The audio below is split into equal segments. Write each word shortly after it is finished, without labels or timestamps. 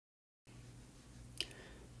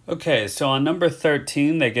Okay, so on number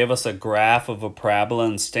 13, they gave us a graph of a parabola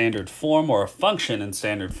in standard form or a function in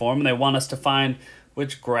standard form, and they want us to find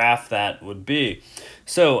which graph that would be.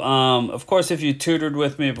 So, of course, if you tutored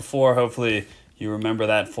with me before, hopefully you remember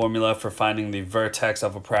that formula for finding the vertex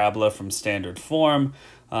of a parabola from standard form.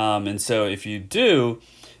 And so if you do,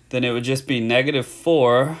 then it would just be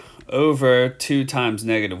 -4 over 2 times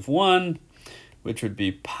 -1, which would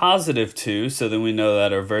be +2. So then we know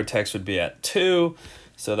that our vertex would be at 2.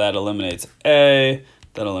 So that eliminates A,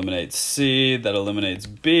 that eliminates C, that eliminates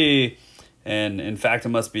B, and in fact it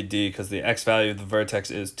must be D because the x value of the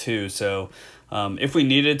vertex is 2. So if we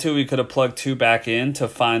needed to, we could have plugged 2 back in to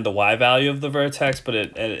find the y value of the vertex, but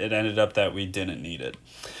it ended up that we didn't need it.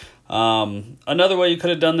 Another way you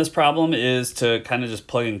could have done this problem is to kind of just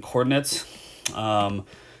plug in coordinates,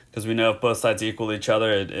 because we know if both sides equal each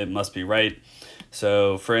other, it must be right.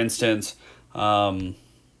 So for instance,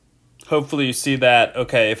 hopefully you see that,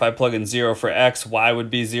 okay, if I plug in 0 for x, y would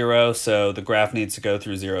be 0, so the graph needs to go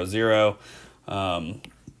through 0, 0,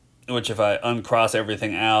 which if I uncross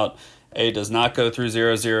everything out, A does not go through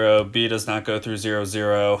 0, 0, B does not go through 0,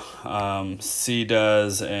 0, C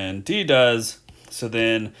does, and D does. So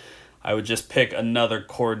then I would just pick another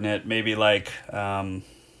coordinate, maybe like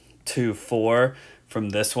 2, 4 from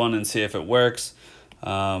this one and see if it works.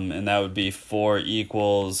 And that would be 4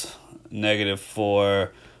 equals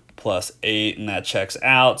 -4 plus 8, and that checks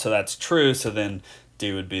out, so that's true, so then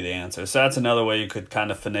D would be the answer. So that's another way you could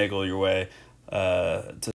kind of finagle your way to